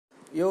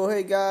Yo,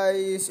 hey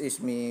guys, it's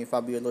me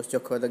Fabulous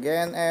Joker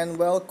again, and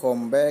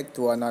welcome back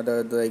to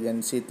another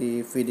Dragon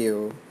City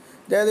video.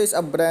 There is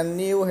a brand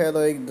new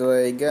heroic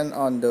dragon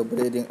on the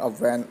breeding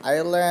event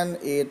island.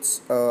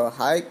 It's a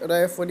high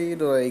referee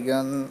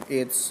dragon.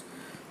 It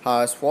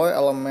has 4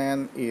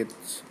 elements.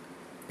 It's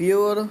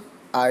pure,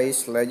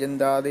 ice,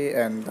 legendary,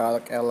 and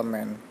dark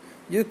element.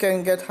 You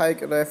can get high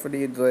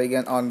referee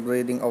dragon on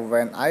breeding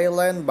event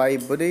island by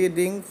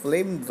breeding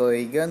flame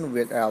dragon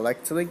with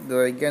electric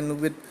dragon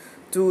with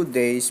 2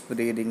 days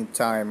breeding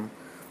time.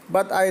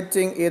 But I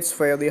think it's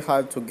very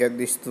hard to get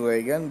this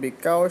dragon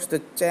because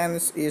the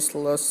chance is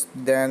less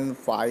than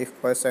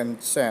 5%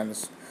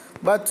 chance.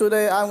 But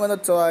today I'm gonna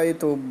try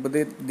to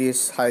breed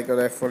this high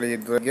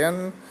referee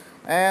dragon,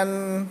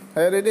 and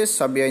here it is.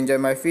 Hope you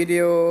enjoy my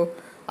video.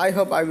 I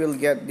hope I will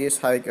get this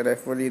high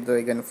referee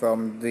dragon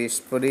from this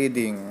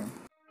breeding.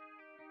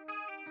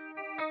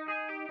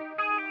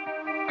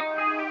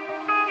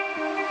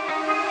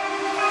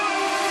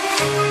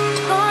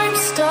 Time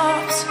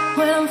stops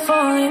when I'm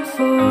falling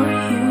for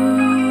you.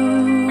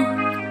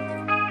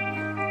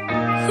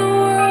 The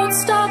world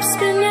stops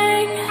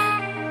spinning,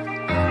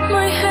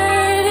 my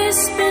head is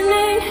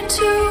spinning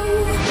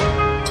too.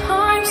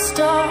 Time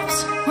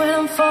stops when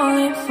I'm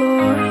falling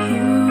for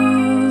you.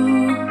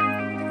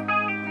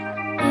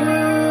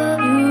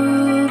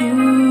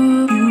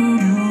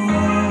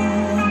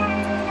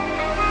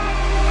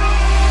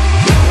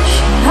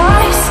 Should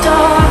I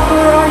stop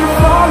or are you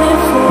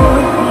falling for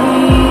me?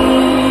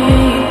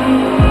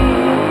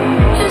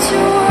 Is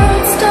your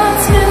world stop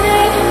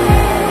spinning?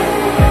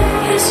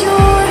 Is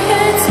your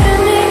head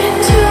spinning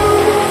too?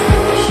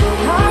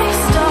 Should I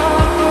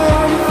stop or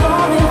are you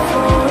falling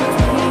for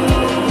me?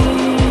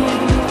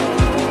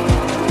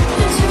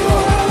 Is your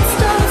world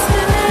stop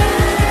spinning?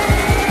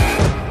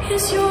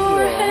 Is your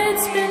head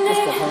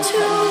spinning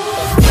too?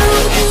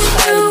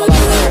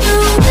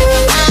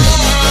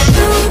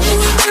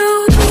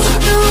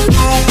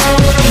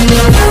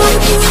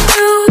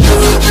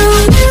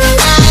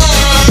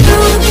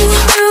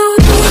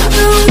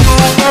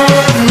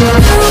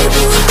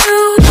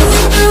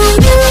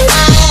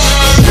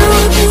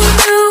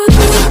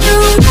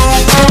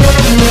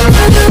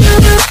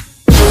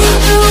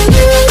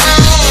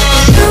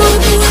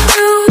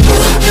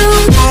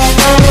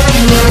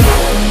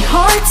 My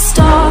heart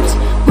stopped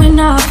when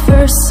I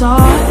first saw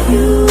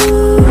you.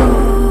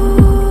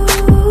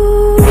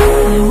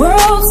 My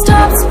world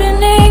stopped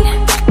spinning.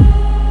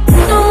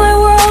 Now my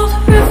world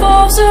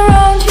revolves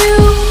around you.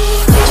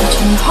 Did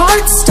your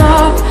heart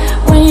stop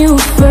when you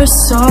first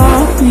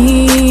saw me?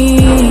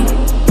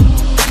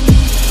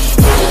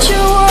 Did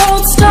your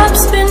world stop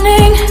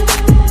spinning?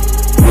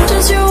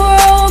 Does your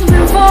world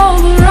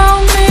revolve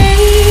around me?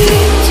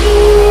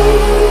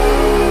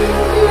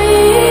 Me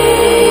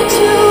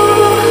too.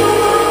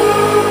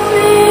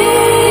 Me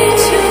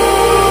too.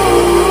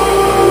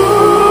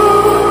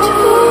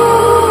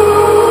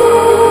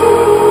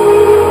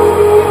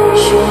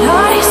 Should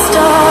I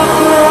stop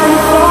or are you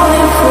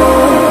falling for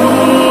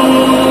me?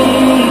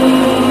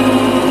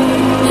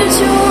 Is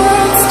your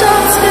world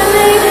stop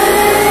spinning?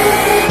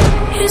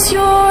 Is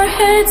your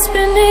head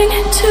spinning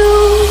too?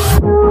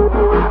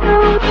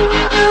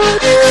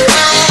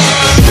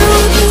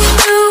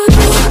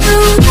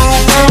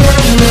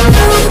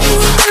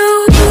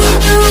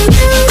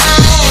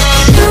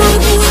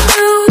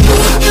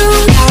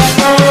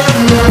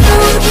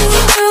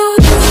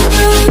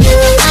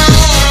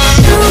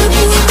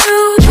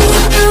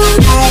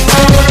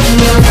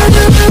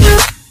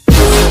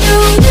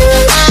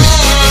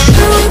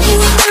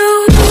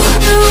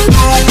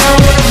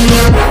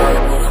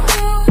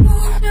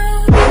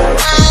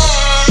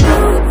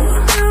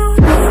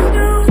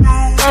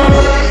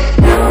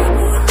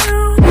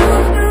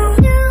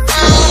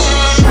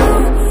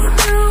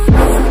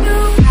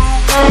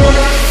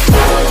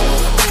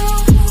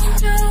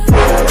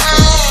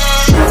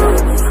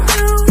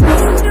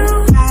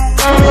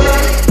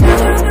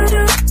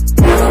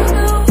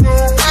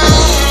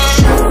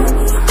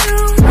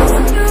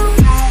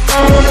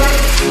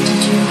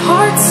 Did your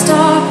heart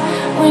stop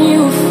when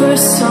you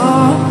first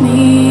saw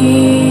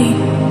me?